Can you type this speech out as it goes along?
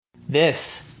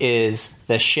This is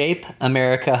the Shape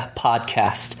America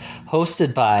podcast,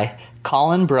 hosted by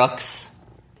Colin Brooks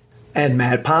and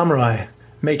Matt Pomeroy,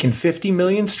 making 50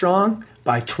 million strong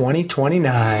by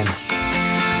 2029.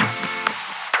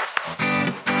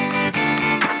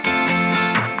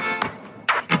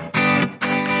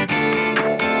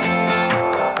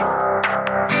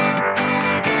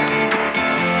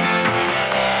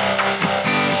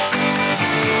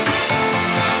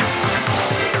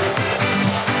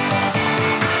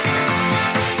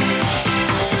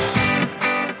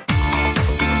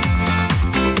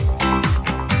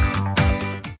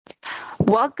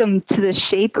 Welcome to the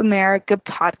Shape America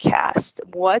podcast,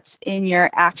 What's in Your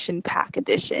Action Pack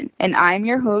edition. And I'm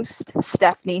your host,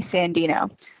 Stephanie Sandino.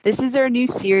 This is our new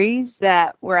series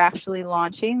that we're actually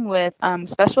launching with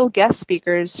special guest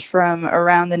speakers from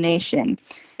around the nation.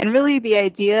 And really the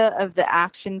idea of the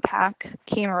action pack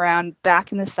came around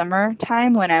back in the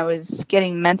summertime when I was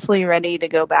getting mentally ready to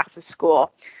go back to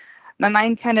school. My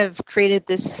mind kind of created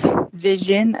this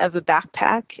vision of a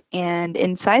backpack, and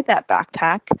inside that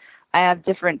backpack, I have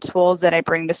different tools that I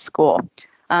bring to school.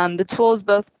 The tools,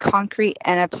 both concrete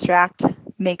and abstract,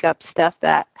 make up stuff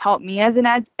that help me as an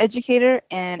educator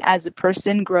and as a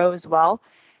person grow as well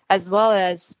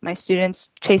as my students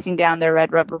chasing down their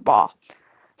red rubber ball.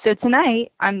 So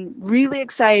tonight, I'm really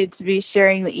excited to be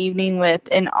sharing the evening with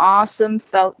an awesome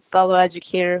fellow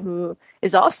educator who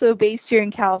is also based here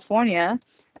in California,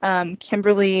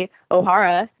 Kimberly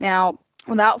Ohara. Now,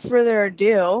 without further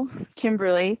ado,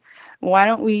 Kimberly, why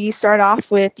don't we start off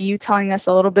with you telling us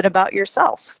a little bit about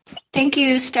yourself? Thank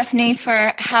you, Stephanie,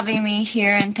 for having me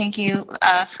here, and thank you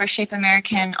for Shape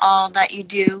America and all that you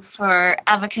do for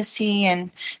advocacy and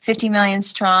 50 million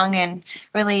strong and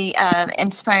really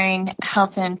inspiring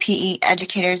health and PE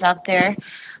educators out there.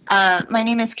 My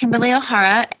name is Kimberly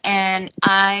Ohara, and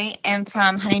I am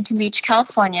from Huntington Beach,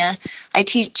 California. I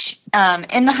teach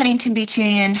in the Huntington Beach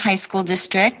Union High School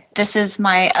District. This is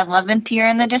my 11th year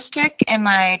in the district and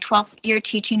my 12th year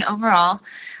teaching overall.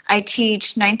 I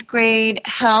teach 9th grade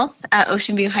health at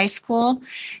Ocean View High School.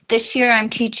 This year I'm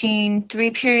teaching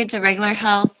 3 periods of regular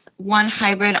health, 1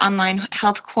 hybrid online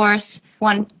health course,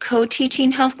 1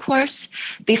 co-teaching health course.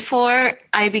 Before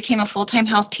I became a full-time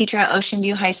health teacher at Ocean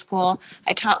View High School,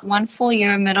 I taught 1 full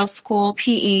year middle school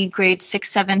PE, grades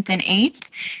 6th, 7th, and 8th,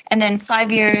 and then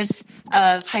 5 years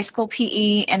of high school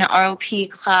PE and an ROP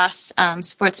class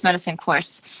sports medicine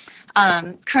course.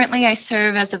 Currently, I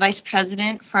serve as a vice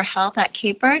president for health at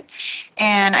CAHPERD,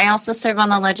 and I also serve on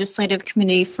the legislative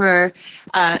committee for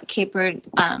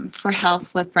CAHPERD for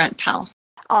health with Brent Powell.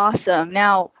 Awesome.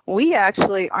 Now, we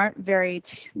actually aren't very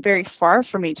far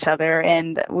from each other,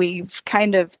 and we've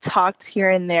kind of talked here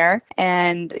and there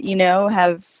and,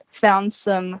 have found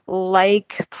some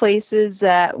like places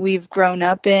that we've grown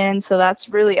up in. So that's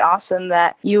really awesome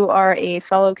that you are a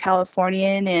fellow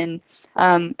Californian,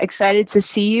 and excited to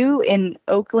see you in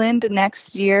Oakland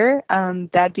next year.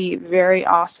 That'd be very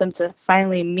awesome to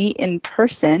finally meet in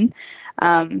person.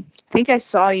 I think I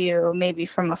saw you maybe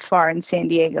from afar in San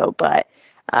Diego, but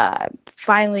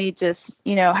finally just,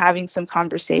 having some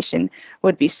conversation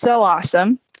would be so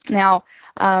awesome. Now,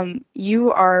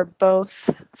 you are both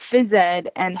phys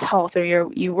ed and health, or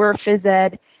you were phys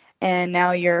ed and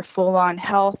now you're full on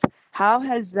health. How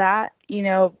has that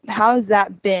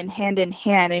been hand in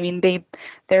hand? I mean,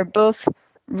 they're both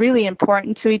really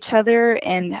important to each other,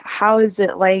 and how is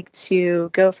it like to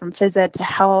go from phys ed to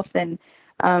health, and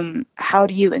how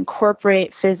do you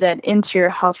incorporate phys ed into your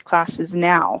health classes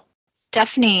now?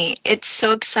 Definitely. It's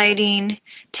so exciting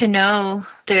to know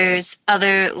there's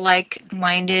other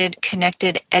like-minded,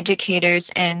 connected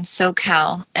educators in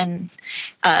SoCal and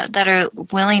that are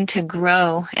willing to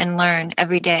grow and learn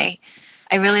every day.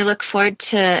 I really look forward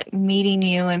to meeting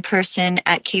you in person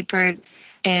at CAHPERD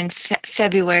in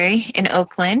February in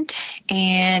Oakland,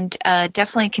 and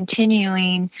definitely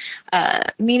continuing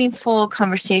meaningful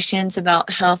conversations about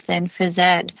health and phys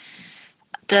ed.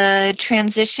 The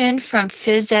transition from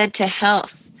phys ed to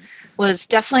health was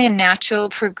definitely a natural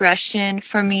progression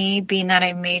for me, being that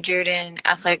I majored in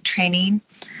athletic training.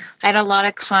 I had a lot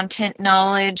of content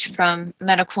knowledge from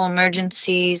medical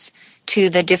emergencies to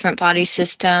the different body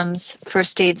systems,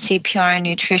 first aid, CPR, and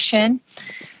nutrition.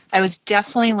 I was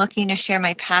definitely looking to share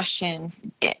my passion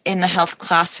in the health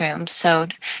classroom, so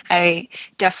I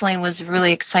definitely was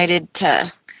really excited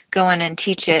to go in and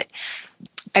teach it.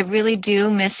 I really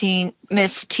do miss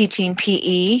teaching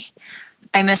PE.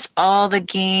 I miss all the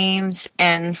games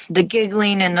and the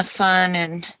giggling and the fun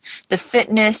and the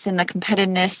fitness and the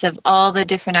competitiveness of all the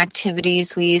different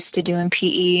activities we used to do in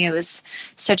PE. It was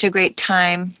such a great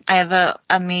time. I have an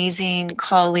amazing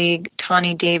colleague,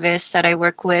 Tawny Davis, that I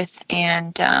work with,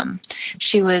 and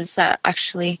she was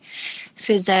actually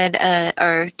phys ed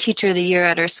or teacher of the year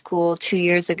at our school 2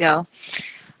 years ago.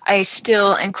 I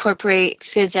still incorporate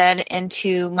phys ed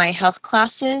into my health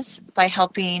classes by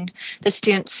helping the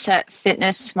students set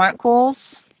fitness SMART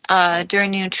goals.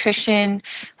 During nutrition,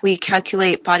 we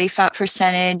calculate body fat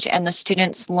percentage, and the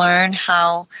students learn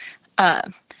how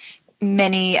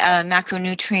many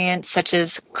macronutrients such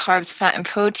as carbs, fat, and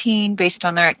protein based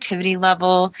on their activity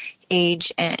level,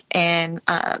 age, and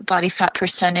body fat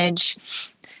percentage.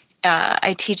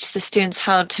 I teach the students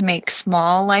how to make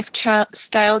small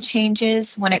lifestyle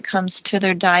changes when it comes to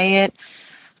their diet.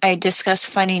 I discuss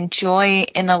finding joy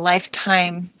in the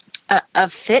lifetime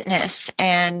of fitness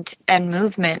and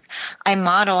movement.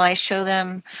 I show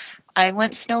them. I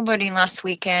went snowboarding last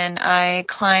weekend. I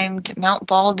climbed Mount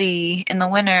Baldy in the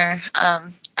winter.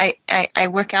 I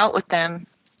work out with them.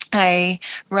 I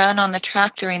run on the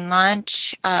track during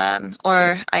lunch,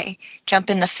 or I jump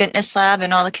in the fitness lab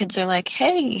and all the kids are like,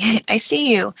 hey, I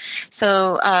see you.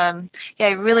 So,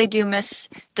 I really do miss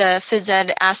the phys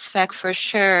ed aspect for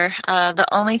sure. The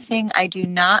only thing I do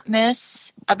not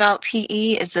miss about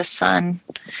PE is the sun.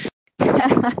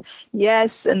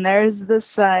 Yes, and there's the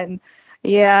sun.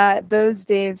 Yeah, those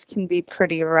days can be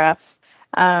pretty rough.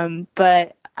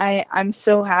 But I'm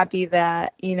so happy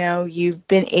that, you've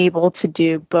been able to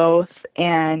do both,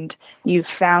 and you've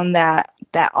found that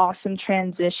awesome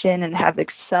transition and have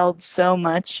excelled so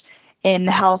much in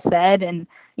health ed. And,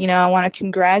 I want to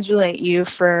congratulate you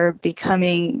for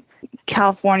becoming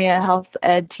California Health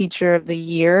Ed Teacher of the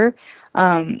Year.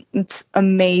 It's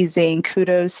amazing.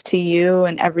 Kudos to you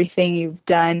and everything you've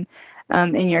done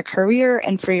in your career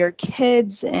and for your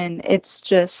kids. And it's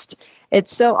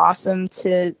so awesome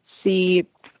to see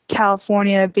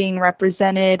California being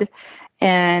represented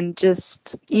and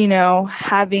just,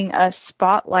 having us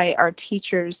spotlight our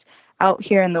teachers out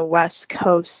here in the West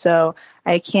Coast. So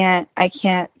I can't,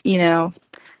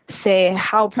 say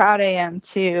how proud I am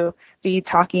to be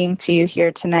talking to you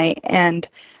here tonight. And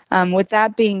with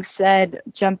that being said,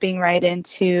 jumping right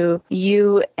into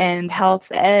you and health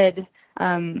ed,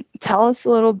 tell us a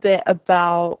little bit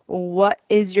about what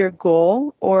is your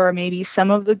goal, or maybe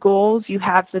some of the goals you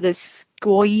have for this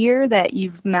school year that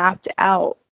you've mapped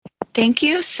out. Thank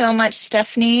you so much,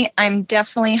 Stephanie. I'm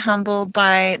definitely humbled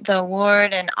by the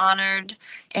award and honored,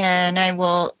 and I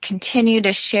will continue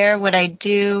to share what I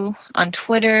do on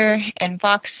Twitter and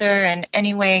Voxer and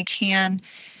any way I can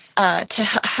to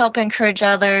help encourage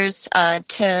others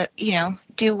to,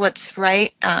 do what's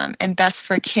right and best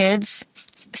for kids,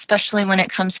 especially when it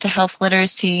comes to health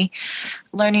literacy.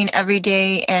 Learning every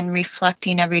day and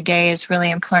reflecting every day is really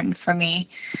important for me.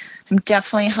 I'm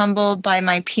definitely humbled by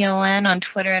my PLN on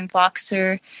Twitter and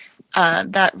Voxer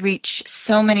that reach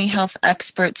so many health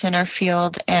experts in our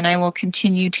field, and I will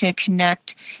continue to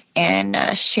connect and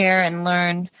share and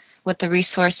learn with the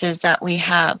resources that we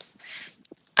have.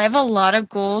 I have a lot of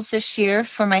goals this year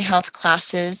for my health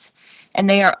classes, and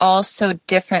they are all so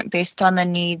different based on the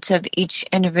needs of each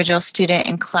individual student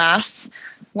in class.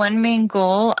 One main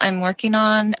goal I'm working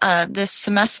on this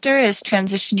semester is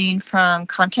transitioning from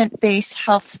content-based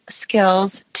health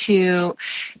skills to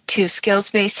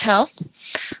skills-based health.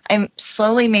 I'm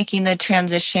slowly making the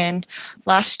transition.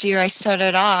 Last year, I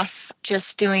started off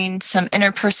just doing some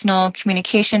interpersonal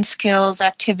communication skills,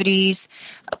 activities,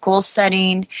 goal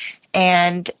setting,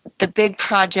 and the big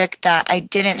project that I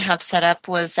didn't have set up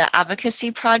was the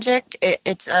advocacy project.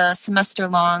 It's a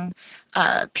semester-long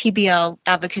PBL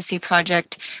advocacy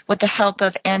project with the help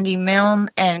of Andy Milne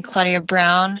and Claudia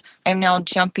Brown. I'm now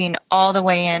jumping all the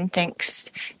way in thanks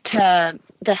to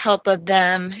the help of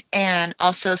them, and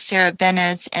also Sarah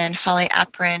Benez and Holly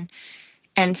Aprin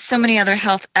and so many other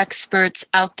health experts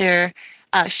out there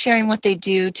sharing what they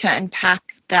do to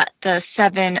unpack the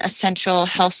 7 essential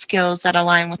health skills that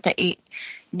align with the 8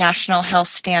 national health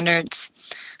standards.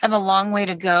 I have a long way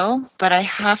to go, but I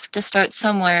have to start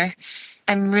somewhere.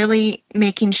 I'm really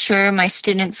making sure my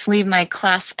students leave my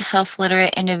class health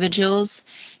literate individuals,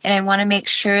 and I want to make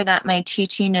sure that my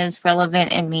teaching is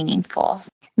relevant and meaningful.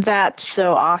 That's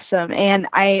so awesome. And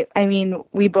I mean,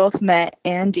 we both met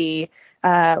Andy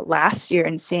last year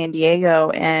in San Diego,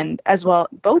 and as well,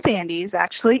 both Andys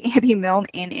actually, Andy Milne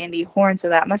and Andy Horn. So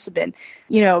that must have been,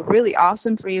 really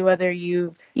awesome for you, whether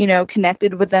you've,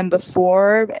 connected with them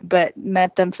before, but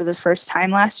met them for the first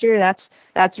time last year.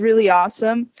 That's really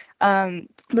awesome.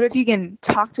 But if you can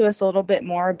talk to us a little bit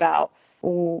more about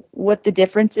what the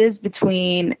difference is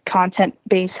between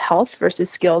content-based health versus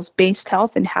skills-based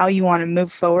health, and how you want to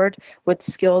move forward with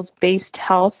skills-based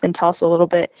health, and tell us a little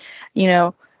bit,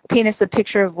 paint us a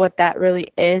picture of what that really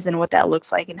is and what that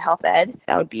looks like in health ed.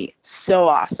 That would be so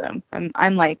awesome.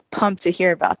 I'm like pumped to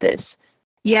hear about this.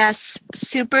 Yes,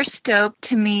 super stoked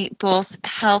to meet both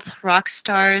health rock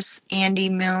stars Andy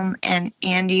Milne and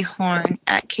Andy Horn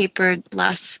at CAHPERD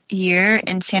last year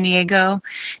in San Diego.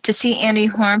 To see Andy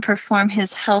Horn perform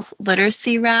his health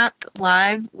literacy rap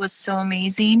live was so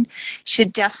amazing.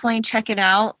 Should definitely check it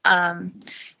out.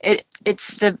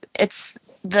 It's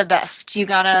the best. You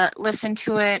gotta listen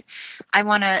to it. I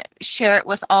want to share it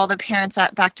with all the parents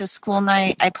at back to school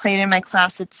night. I played in my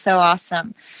class. It's so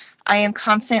awesome. I am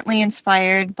constantly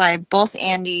inspired by both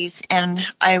Andys, and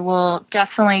I will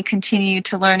definitely continue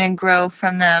to learn and grow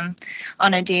from them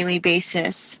on a daily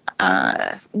basis.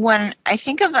 When I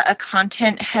think of a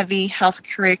content-heavy health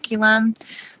curriculum,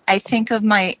 I think of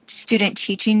my student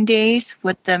teaching days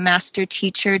with the master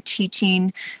teacher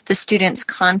teaching the students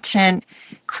content,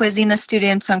 quizzing the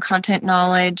students on content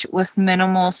knowledge with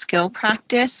minimal skill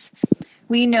practice.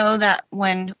 We know that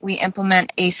when we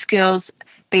implement a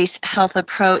skills-based health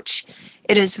approach,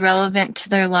 it is relevant to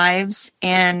their lives,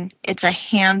 and it's a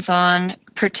hands-on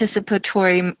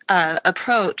participatory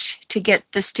approach to get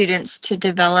the students to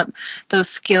develop those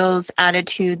skills,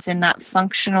 attitudes, and that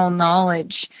functional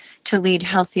knowledge to lead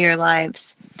healthier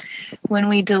lives. When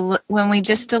we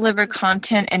just deliver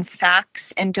content and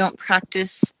facts and don't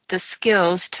practice the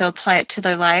skills to apply it to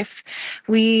their life,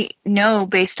 we know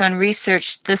based on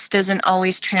research this doesn't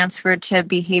always transfer to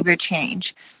behavior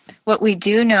change. What we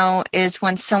do know is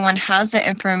when someone has the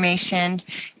information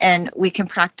and we can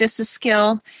practice a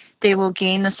skill, they will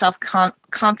gain the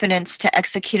self-confidence to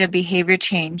execute a behavior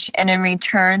change, and in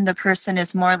return, the person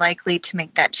is more likely to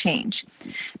make that change.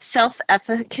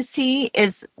 Self-efficacy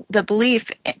is the belief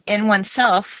in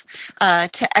oneself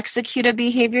to execute a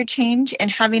behavior change and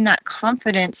having that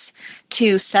confidence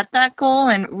to set that goal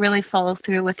and really follow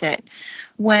through with it.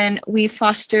 When we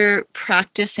foster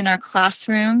practice in our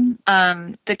classroom,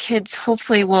 the kids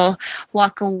hopefully will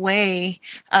walk away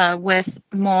with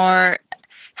more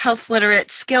health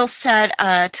literate skill set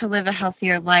to live a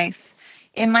healthier life.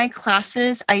 In my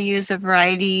classes, I use a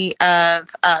variety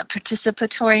of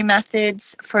participatory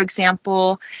methods. For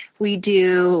example, we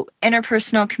do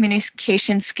interpersonal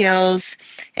communication skills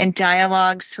and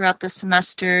dialogues throughout the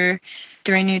semester.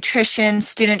 During nutrition,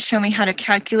 students show me how to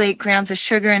calculate grams of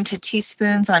sugar into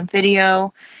teaspoons on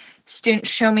video. Students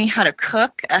show me how to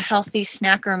cook a healthy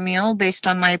snack or meal based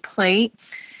on my plate.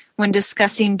 When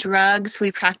discussing drugs,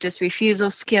 we practice refusal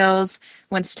skills.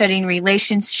 When studying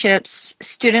relationships,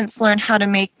 students learn how to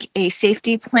make a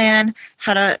safety plan,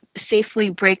 how to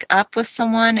safely break up with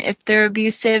someone if they're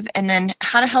abusive, and then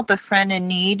how to help a friend in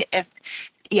need if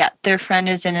their friend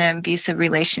is in an abusive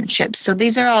relationship. So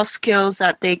these are all skills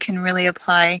that they can really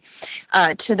apply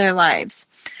to their lives.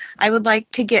 I would like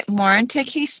to get more into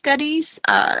case studies.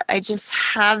 I just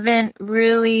haven't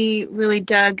really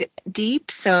dug deep.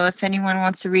 So if anyone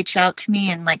wants to reach out to me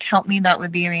and help me, that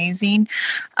would be amazing.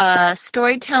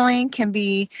 Storytelling can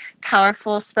be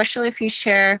powerful, especially if you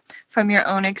share from your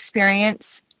own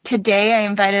experience. Today, I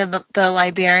invited the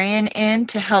librarian in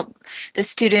to help the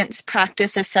students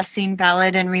practice assessing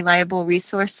valid and reliable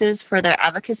resources for their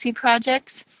advocacy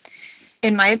projects.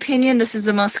 In my opinion, this is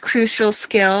the most crucial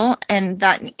skill, and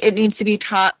that it needs to be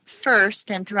taught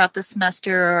first and throughout the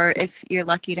semester, or if you're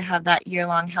lucky to have that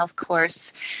year-long health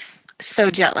course.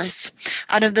 So jealous.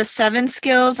 Out of the 7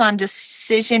 skills on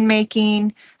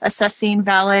decision-making, assessing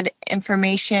valid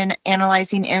information,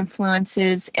 analyzing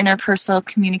influences, interpersonal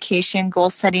communication,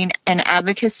 goal setting, and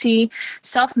advocacy,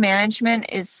 self-management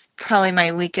is probably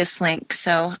my weakest link.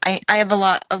 So I have a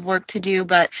lot of work to do,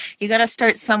 but you got to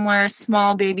start somewhere,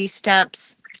 small baby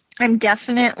steps. I'm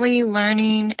definitely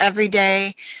learning every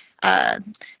day,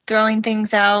 throwing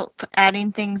things out,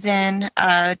 adding things in,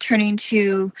 turning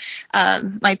to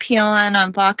my PLN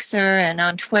on Voxer and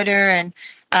on Twitter, and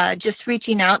just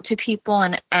reaching out to people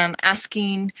and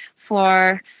asking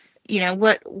for,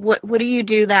 what do you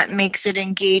do that makes it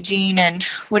engaging, and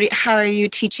how are you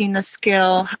teaching the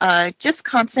skill? Just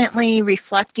constantly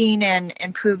reflecting and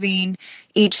improving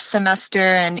each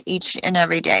semester and each and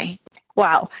every day.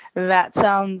 Wow, that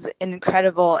sounds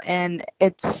incredible, and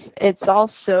it's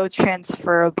also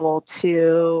transferable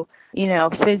to,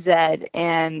 phys ed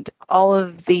and all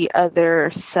of the other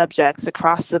subjects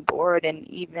across the board, and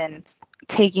even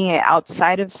taking it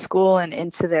outside of school and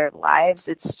into their lives.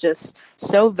 It's just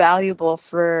so valuable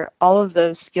for all of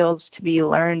those skills to be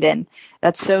learned, and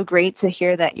that's so great to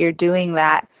hear that you're doing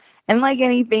that. And like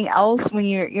anything else, when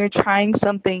you're trying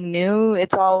something new,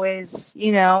 it's always,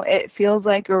 it feels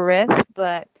like a risk,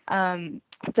 but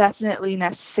definitely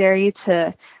necessary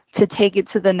to take it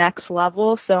to the next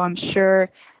level. So I'm sure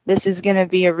this is going to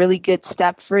be a really good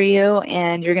step for you,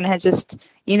 and you're going to just,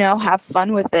 have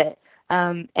fun with it.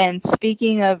 And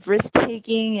speaking of risk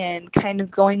taking and kind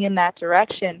of going in that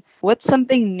direction, what's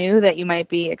something new that you might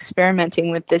be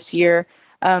experimenting with this year,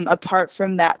 apart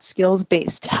from that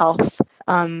skills-based health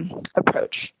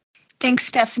approach? Thanks,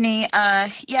 Stephanie.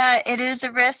 Yeah, it is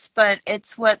a risk, but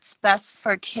it's what's best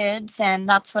for kids. And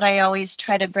that's what I always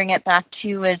try to bring it back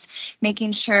to, is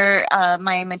making sure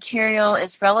my material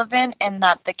is relevant and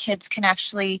that the kids can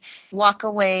actually walk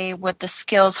away with the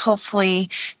skills, hopefully,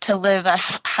 to live a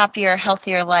happier,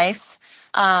 healthier life.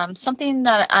 Something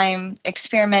that I'm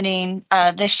experimenting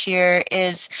this year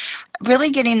is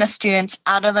really getting the students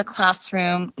out of the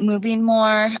classroom, moving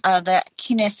more, the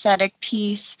kinesthetic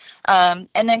piece, and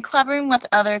then collaborating with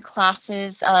other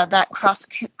classes, that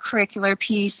cross-curricular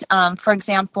piece. For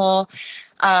example,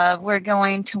 we're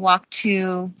going to walk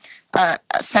to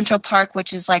Central Park,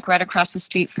 which is like right across the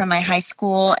street from my high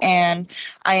school, and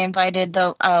I invited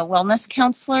the wellness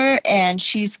counselor, and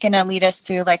she's going to lead us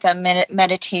through like a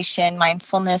meditation,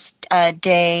 mindfulness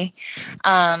day.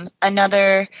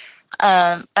 Another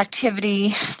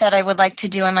activity that I would like to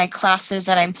do in my classes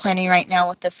that I'm planning right now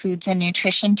with the foods and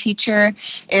nutrition teacher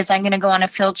is I'm going to go on a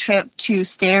field trip to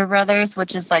Stater Brothers,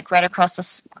 which is like right across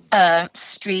the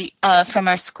street from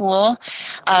our school.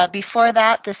 Before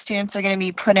that, the students are going to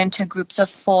be put into groups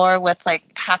of 4 with like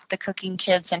half the cooking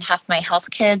kids and half my health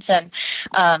kids. And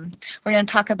we're going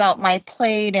to talk about my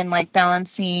plate and like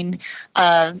balancing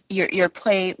your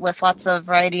plate with lots of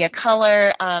variety of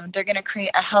color. They're going to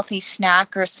create a healthy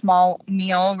snack or small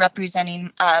meal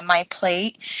representing my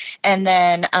plate. And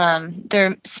then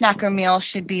their snack or meal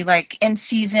should be like in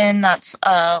season, that's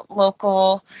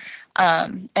local.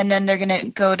 And then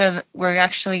we're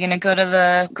actually going to go to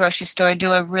the grocery store,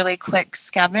 do a really quick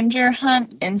scavenger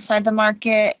hunt inside the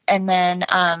market. And then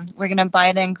we're going to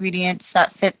buy the ingredients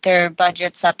that fit their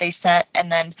budgets that they set.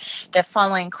 And then the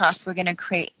following class, we're going to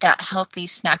create that healthy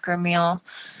snack or meal.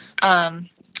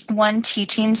 One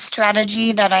teaching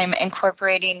strategy that I'm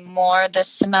incorporating more this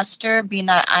semester, being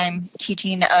that I'm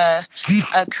teaching a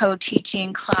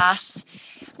co-teaching class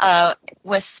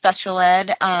with special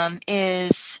ed,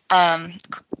 is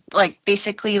like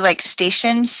basically like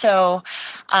stations. So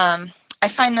I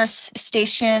find this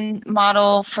station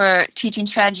model for teaching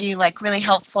strategy like really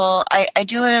helpful. I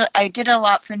did a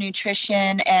lot for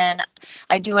nutrition, and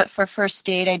I do it for first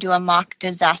aid. I do a mock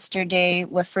disaster day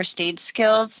with first aid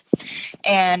skills.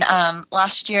 And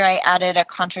last year I added a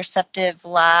contraceptive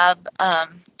lab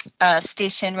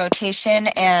station rotation,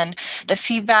 and the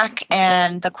feedback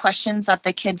and the questions that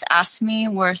the kids asked me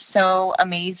were so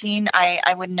amazing.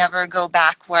 I would never go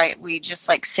back where we just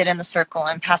like sit in the circle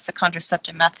and pass the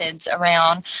contraceptive methods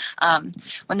around.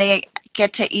 When they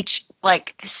get to each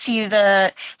like see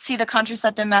the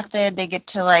contraceptive method, they get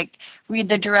to like read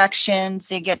the directions,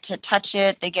 they get to touch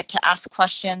it, they get to ask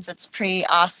questions. It's pretty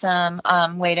awesome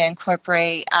way to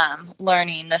incorporate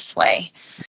learning this way.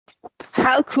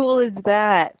 How cool is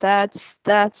that? That's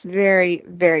very,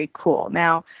 very cool.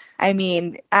 Now, I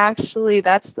mean, actually,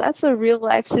 that's a real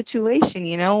life situation,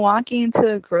 walking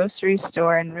into a grocery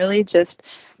store and really just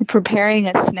preparing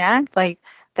a snack, like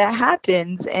that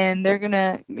happens, and they're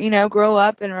gonna, grow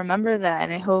up and remember that.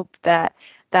 And I hope that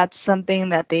that's something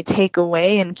that they take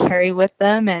away and carry with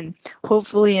them, and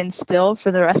hopefully instill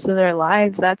for the rest of their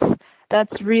lives.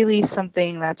 That's really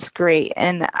something that's great.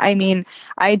 And I mean,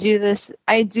 I do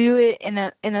it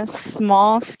in a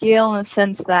small scale, in the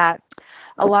sense that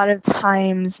a lot of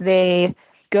times they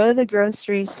go to the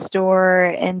grocery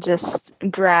store and just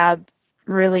grab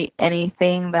really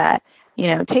anything that,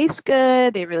 tastes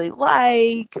good, they really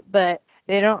like, but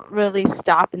they don't really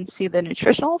stop and see the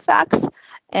nutritional facts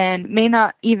and may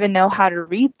not even know how to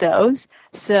read those.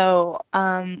 So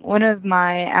one of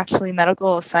my actually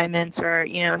medical assignments, or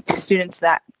students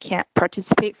that can't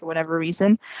participate for whatever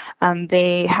reason,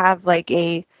 they have like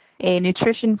a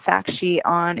nutrition fact sheet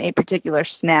on a particular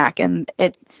snack, and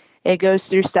it goes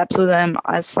through steps with them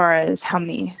as far as how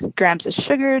many grams of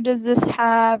sugar does this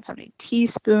have, how many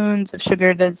teaspoons of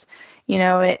sugar does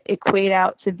it equate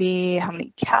out to be, how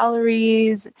many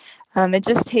calories. It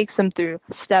just takes them through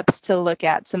steps to look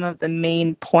at some of the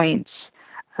main points: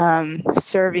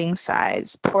 serving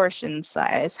size, portion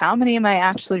size, how many am I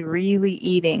actually really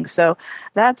eating. So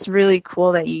that's really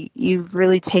cool that you've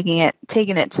really taken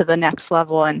it to the next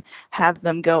level and have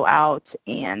them go out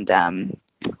and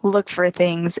look for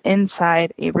things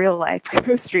inside a real life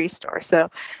grocery store.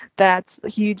 So That's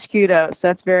huge kudos.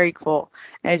 That's very cool.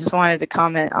 And I just wanted to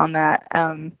comment on that.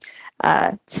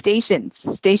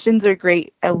 Stations are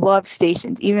great. I love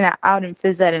stations, even out in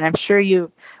phys ed. And I'm sure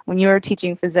when you were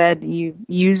teaching phys ed, you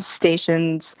use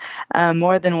stations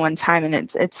more than one time, and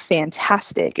it's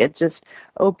fantastic. It just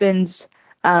opens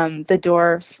the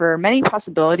door for many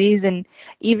possibilities, and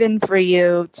even for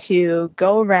you to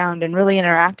go around and really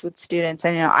interact with students.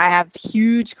 I know I have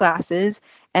huge classes,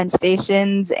 and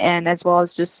stations, and as well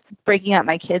as just breaking up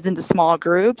my kids into small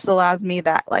groups allows me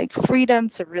that like freedom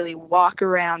to really walk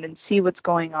around and see what's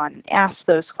going on and ask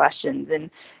those questions and,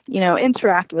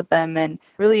 interact with them and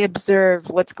really observe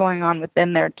what's going on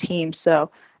within their team.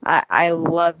 So I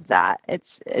love that.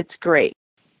 It's great.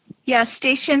 Yeah,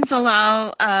 stations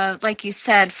allow, like you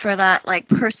said, for that like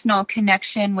personal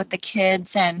connection with the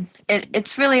kids, and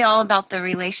it's really all about the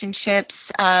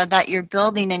relationships that you're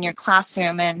building in your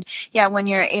classroom. And yeah, when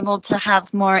you're able to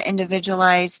have more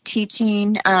individualized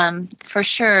teaching, for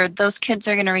sure, those kids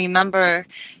are going to remember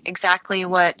exactly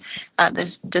what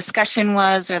this discussion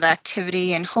was or the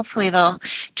activity, and hopefully they'll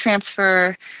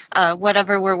transfer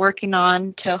whatever we're working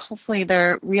on to hopefully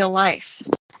their real life.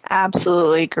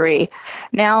 Absolutely agree.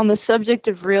 Now, on the subject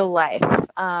of real life,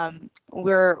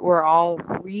 we're all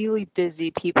really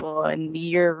busy people, and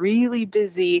you're really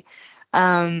busy,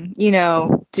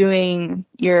 doing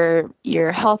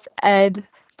your health ed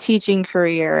teaching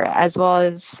career as well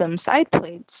as some side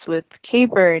plates with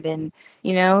CAHPERD, and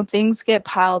things get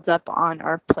piled up on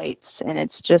our plates, and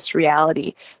it's just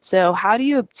reality. So how do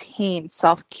you obtain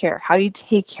self-care? How do you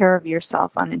take care of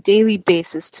yourself on a daily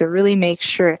basis to really make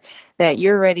sure that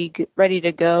you're ready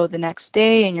to go the next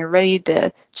day and you're ready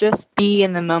to just be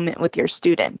in the moment with your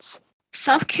students?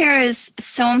 Self-care is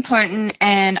so important,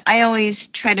 and I always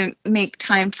try to make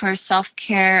time for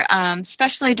self-care,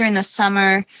 especially during the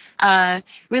summer,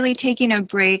 really taking a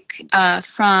break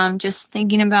from just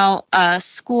thinking about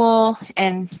school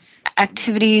and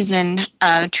activities and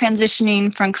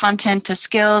transitioning from content to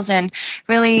skills, and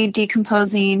really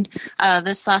decomposing.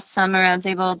 This last summer, I was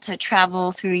able to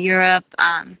travel through Europe,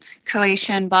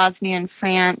 Croatia and Bosnia and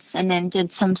France, and then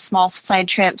did some small side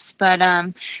trips, but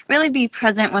really be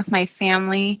present with my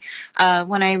family.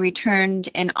 When I returned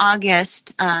in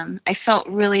August, I felt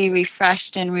really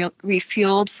refreshed and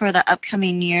refueled for the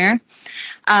upcoming year.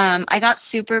 I got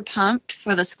super pumped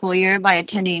for the school year by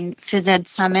attending Phys Ed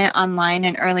Summit online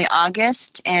in early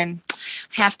August, and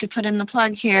I have to put in the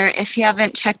plug here. If you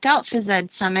haven't checked out Phys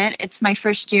Ed Summit, it's my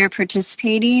first year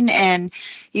participating, and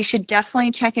you should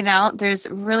definitely check it out. There's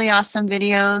really awesome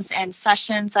videos and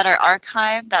sessions that are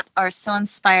archived that are so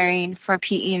inspiring for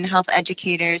PE and health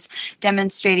educators,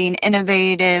 demonstrating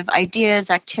innovative ideas,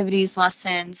 activities,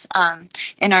 lessons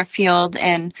in our field.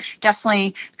 And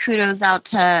definitely kudos out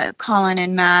to Colin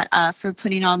and Matt for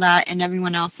putting all that, and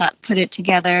everyone else that put it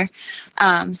together.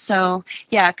 So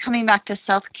yeah, coming back to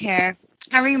self-care,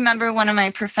 I remember one of my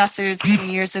professors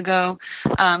many years ago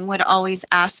would always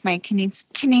ask my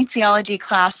kinesiology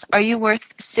class, are you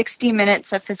worth 60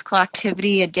 minutes of physical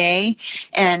activity a day?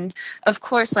 And of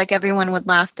course, like everyone would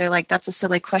laugh. They're like, that's a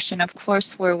silly question. Of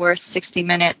course, we're worth 60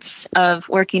 minutes of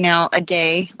working out a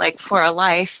day, like for a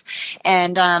life.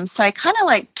 And so I kind of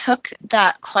like took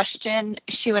that question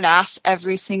she would ask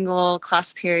every single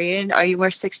class period, are you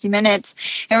worth 60 minutes?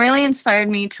 It really inspired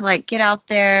me to like get out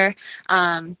there,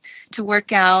 to work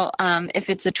out, if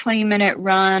it's a 20-minute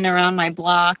run around my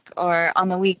block, or on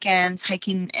the weekends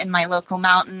hiking in my local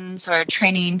mountains, or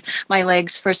training my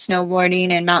legs for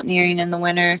snowboarding and mountaineering in the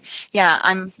winter. Yeah,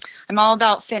 I'm all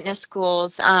about fitness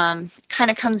goals.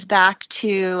 Kind of comes back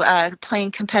to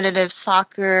playing competitive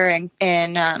soccer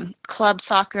and club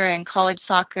soccer and college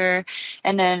soccer,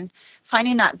 and then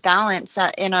finding that balance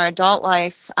in our adult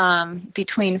life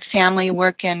between family,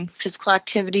 work, and physical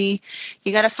activity.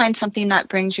 You got to find something that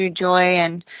brings you joy.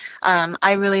 And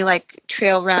I really like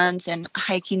trail runs and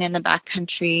hiking in the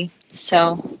backcountry.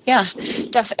 So yeah,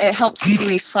 it helps me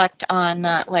reflect on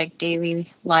like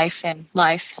daily life and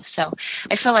life. So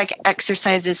I feel like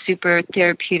exercise is super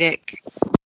therapeutic.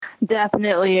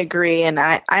 Definitely agree. And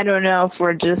I don't know if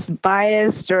we're just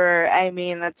biased, or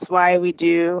that's why we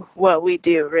do what we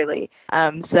do, really.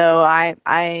 So I'm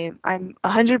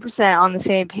 100% on the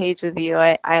same page with you.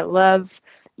 I love,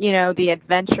 the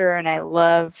adventure, and I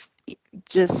love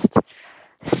just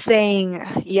saying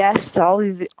yes to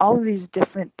all of these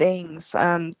different things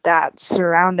that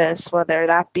surround us, whether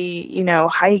that be,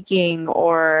 hiking,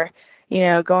 or,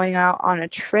 going out on a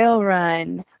trail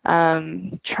run,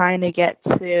 trying to get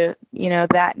to,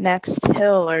 that next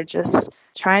hill, or just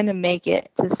trying to make it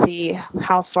to see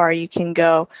how far you can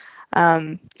go.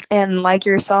 And like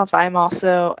yourself, I'm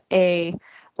also a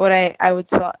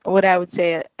what I would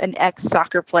say an ex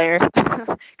soccer player,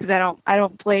 because I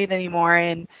don't play it anymore,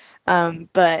 and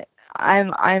but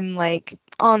I'm like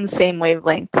on the same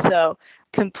wavelength, so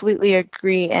completely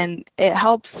agree, and it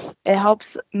helps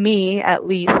me at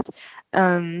least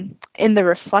in the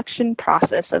reflection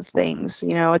process of things.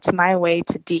 You know, it's my way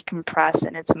to decompress,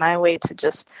 and it's my way to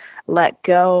just let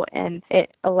go, and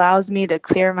it allows me to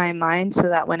clear my mind so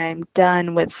that when I'm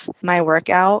done with my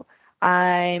workout,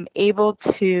 I'm able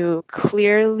to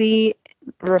clearly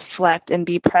reflect and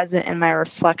be present in my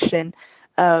reflection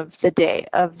of the day,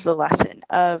 of the lesson,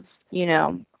 of, you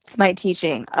know, my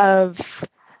teaching, of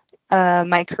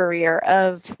my career,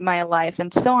 of my life,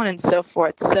 and so on and so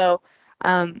forth. So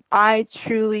I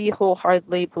truly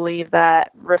wholeheartedly believe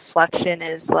that reflection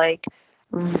is like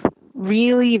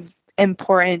really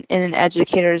important in an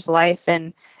educator's life,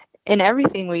 and in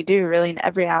everything we do, really, in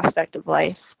every aspect of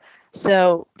life.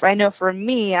 So I know for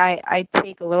me, I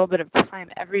take a little bit of time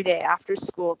every day after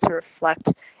school to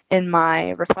reflect in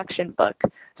my reflection book.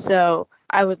 So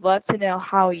I would love to know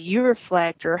how you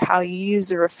reflect, or how you use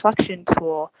a reflection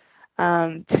tool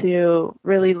to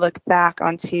really look back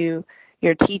onto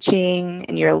your teaching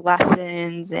and your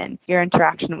lessons and your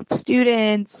interaction with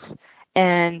students,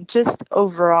 and just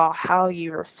overall how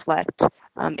you reflect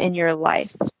in your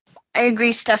life. I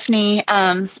agree, Stephanie.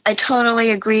 I totally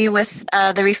agree with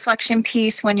the reflection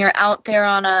piece. When you're out there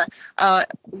on a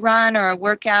run or a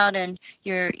workout, and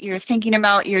you're thinking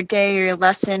about your day or your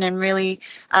lesson, and really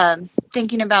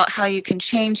thinking about how you can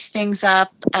change things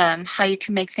up, how you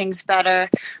can make things better.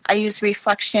 I use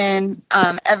reflection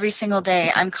every single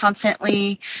day. I'm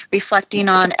constantly reflecting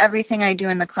on everything I do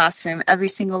in the classroom, every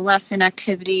single lesson,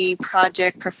 activity,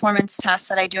 project, performance task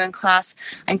that I do in class.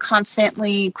 I'm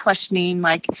constantly questioning,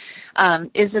 like,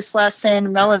 is this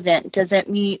lesson relevant? Does it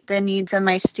meet the needs of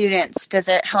my students? Does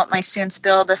it help my students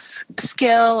build a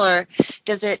skill, or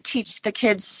does it teach the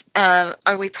kids,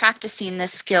 are we practicing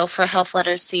this skill for health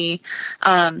literacy?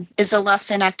 Is a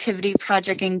lesson, activity,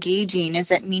 project engaging?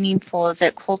 Is it meaningful? Is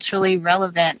it culturally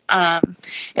relevant?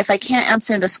 If I can't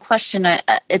answer this question,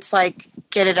 it's like,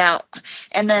 get it out.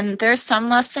 And then there's some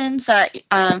lessons that,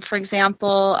 for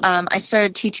example, I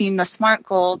started teaching the SMART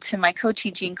goal to my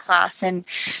co-teaching class, and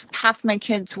half my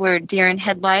kids were deer in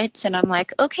headlights, and I'm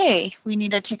like, okay, we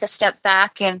need to take a step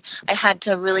back. And I had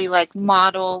to really like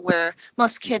model where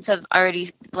most kids have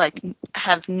already like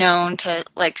have known to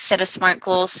like set a SMART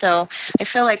goal. So I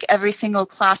feel like every single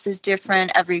class is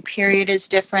different, every period is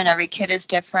different, every kid is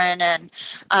different, and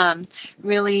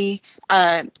really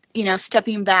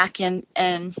stepping back,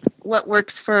 and what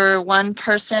works for one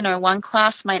person or one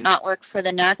class might not work for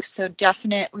the next. So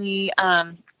definitely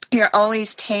you're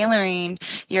always tailoring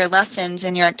your lessons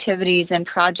and your activities and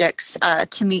projects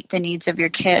to meet the needs of your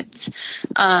kids.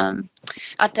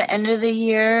 At the end of the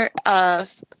year,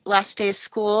 last day of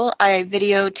school, I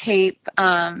videotape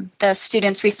the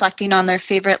students reflecting on their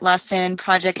favorite lesson,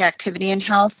 project, activity, and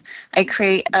health. I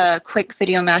create a quick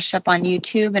video mashup on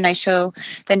YouTube, and I show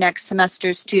the next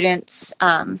semester's students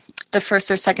the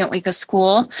first or second week of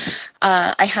school.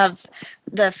 I have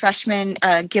the freshmen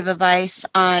give advice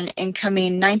on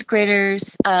incoming ninth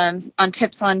graders on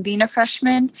tips on being a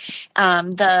freshman.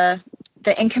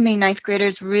 The incoming ninth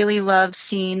graders really love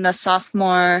seeing the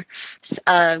sophomore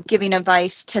giving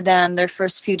advice to them their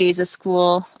first few days of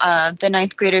school. The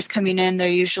ninth graders coming in, they're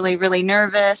usually really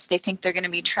nervous. They think they're going to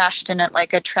be trashed in it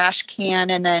like a trash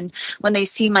can. And then when they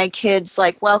see my kids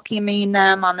like welcoming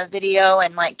them on the video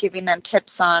and like giving them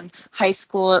tips on high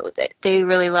school, they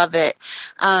really love it.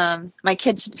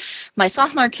 My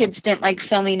sophomore kids didn't like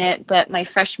filming it, but my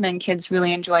freshman kids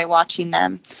really enjoy watching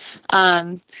them.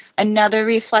 Another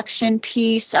reflection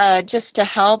piece just to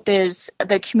help is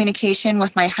the communication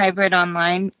with my hybrid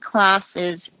online class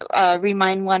is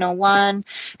Remind 101,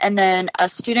 and then a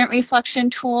student reflection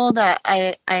tool that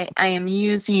I am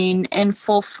using in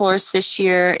full force this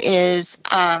year is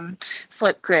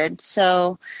Flipgrid.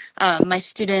 So my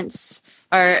students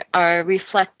are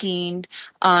reflecting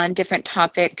on different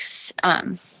topics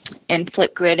in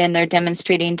Flipgrid, and they're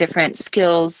demonstrating different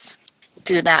skills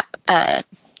through that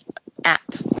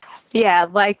app. Yeah,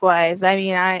 likewise. I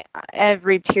mean,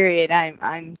 every period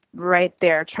I'm right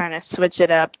there trying to switch it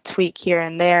up, tweak here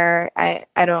and there. I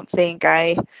don't think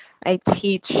I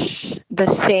teach the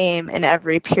same in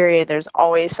every period. There's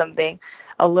always something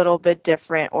a little bit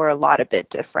different or a lot of bit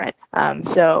different.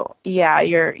 So yeah,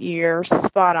 you're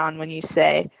spot on when you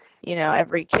say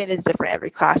every kid is different, every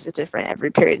class is different,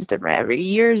 every period is different, every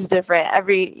year is different,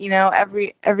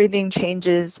 everything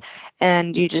changes,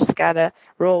 and you just gotta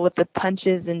roll with the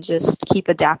punches and just keep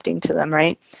adapting to them,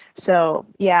 right? So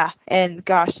yeah, and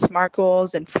gosh, SMART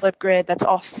goals and Flipgrid, that's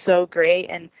all so great.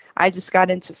 And I just got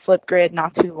into Flipgrid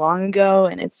not too long ago,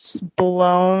 and it's just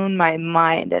blown my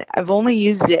mind. And I've only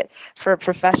used it for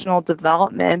professional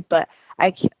development, but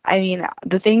I mean,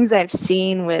 the things I've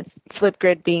seen with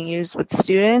Flipgrid being used with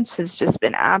students has just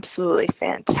been absolutely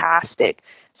fantastic.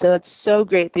 So it's so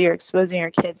great that you're exposing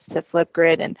your kids to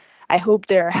Flipgrid, and I hope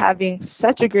they're having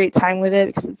such a great time with it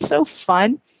because it's so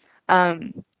fun.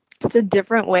 It's a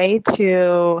different way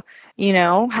to,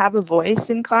 have a voice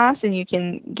in class, and you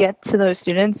can get to those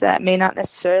students that may not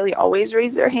necessarily always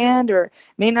raise their hand or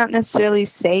may not necessarily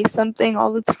say something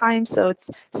all the time. So it's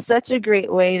such a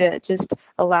great way to just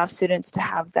allow students to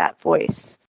have that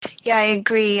voice. Yeah, I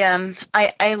agree.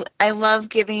 I love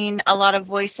giving a lot of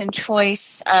voice and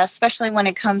choice, especially when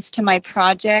it comes to my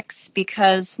projects,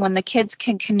 because when the kids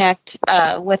can connect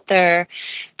with their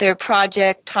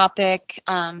project topic,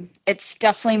 it's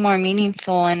definitely more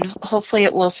meaningful, and hopefully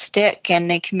it will stick,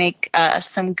 and they can make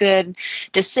some good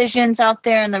decisions out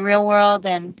there in the real world,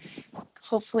 and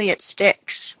hopefully it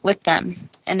sticks with them,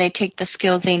 and they take the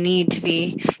skills they need to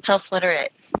be health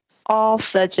literate. All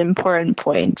such important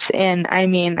points. And I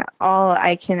mean, all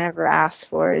I can ever ask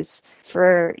for is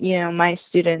for, my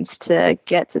students to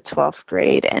get to 12th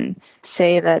grade and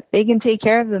say that they can take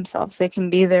care of themselves. They can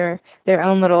be their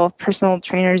own little personal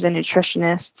trainers and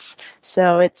nutritionists.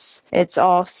 So it's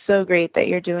all so great that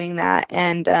you're doing that.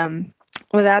 And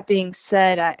with that being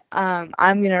said, I'm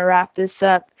going to wrap this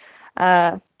up.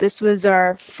 This was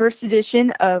our first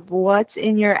edition of What's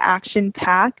in Your Action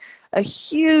Pack. A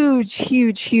huge,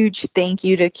 huge, huge thank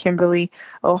you to Kimberly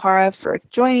Ohara for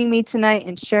joining me tonight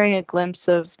and sharing a glimpse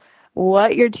of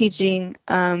what you're teaching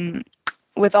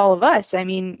with all of us. I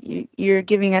mean, you're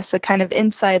giving us a kind of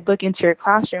inside look into your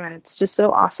classroom, and it's just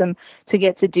so awesome to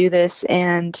get to do this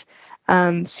and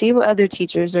see what other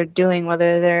teachers are doing,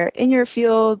 whether they're in your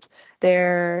field,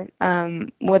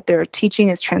 what they're teaching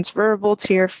is transferable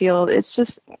to your field. It's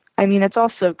just, it's all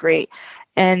so great.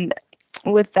 And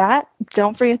with that,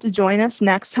 don't forget to join us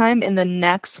next time in the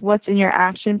next What's in Your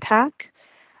Action Pack.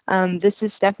 This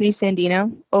is Stephanie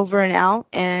Sandino, over and out.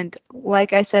 And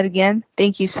like I said again,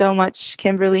 thank you so much,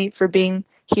 Kimberly, for being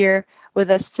here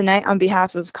with us tonight on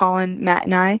behalf of Colin, Matt,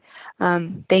 and I.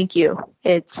 Thank you.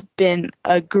 It's been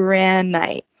a grand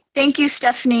night. Thank you,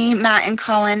 Stephanie, Matt, and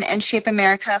Colin, and Shape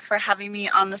America for having me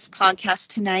on this podcast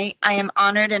tonight. I am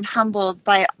honored and humbled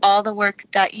by all the work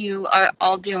that you are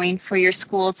all doing for your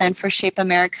schools and for Shape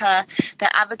America.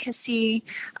 The advocacy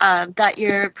that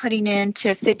you're putting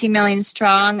into 50 Million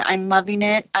Strong, I'm loving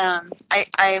it.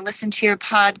 I listen to your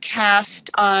podcast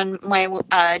on my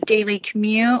daily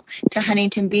commute to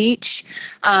Huntington Beach.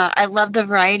 I love the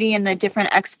variety and the different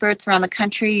experts around the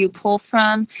country you pull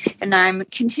from, and I'm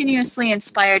continuously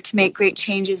inspired to make great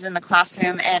changes in the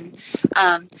classroom, and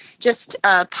just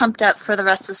pumped up for the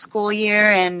rest of the school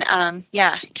year, and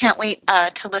can't wait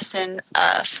to listen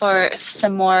for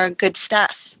some more good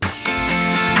stuff.